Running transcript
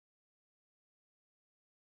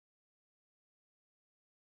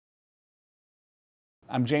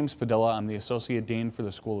I'm James Padilla. I'm the Associate Dean for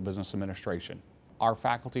the School of Business Administration. Our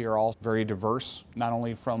faculty are all very diverse, not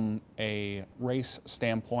only from a race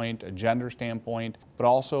standpoint, a gender standpoint, but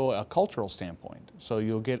also a cultural standpoint. So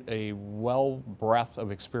you'll get a breadth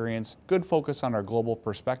of experience, good focus on our global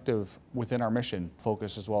perspective within our mission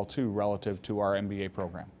focus as well too, relative to our MBA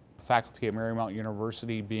program. Faculty at Marymount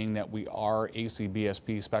University, being that we are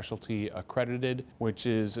ACBSP specialty accredited, which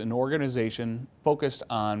is an organization focused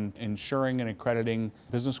on ensuring and accrediting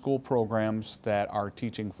business school programs that are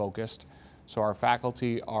teaching focused. So our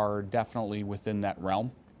faculty are definitely within that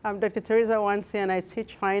realm. I'm Dr. Teresa Wansi and I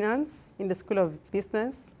teach finance in the School of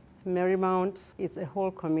Business. Marymount is a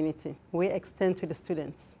whole community. We extend to the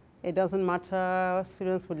students. It doesn't matter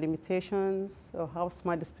students with limitations or how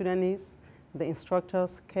smart the student is. The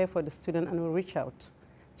instructors care for the student and will reach out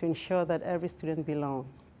to ensure that every student belongs.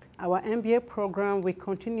 Our MBA program, we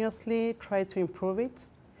continuously try to improve it.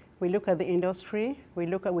 We look at the industry, we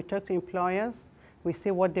talk to employers, we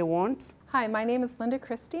see what they want. Hi, my name is Linda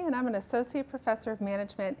Christie and I'm an Associate Professor of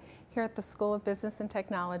Management here at the School of Business and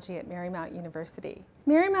Technology at Marymount University.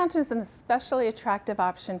 Marymount is an especially attractive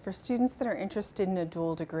option for students that are interested in a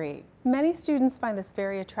dual degree. Many students find this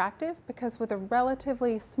very attractive because with a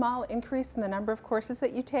relatively small increase in the number of courses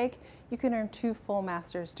that you take, you can earn 2 full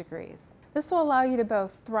master's degrees. This will allow you to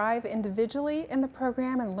both thrive individually in the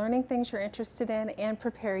program and learning things you're interested in and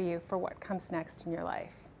prepare you for what comes next in your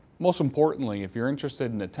life. Most importantly, if you're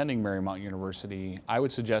interested in attending Marymount University, I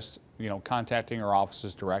would suggest contacting our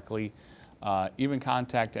offices directly. Even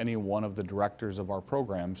contact any one of the directors of our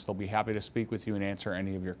programs. They'll be happy to speak with you and answer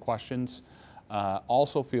any of your questions.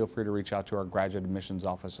 Also feel free to reach out to our graduate admissions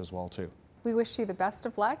office as well too. We wish you the best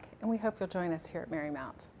of luck and we hope you'll join us here at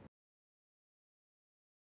Marymount.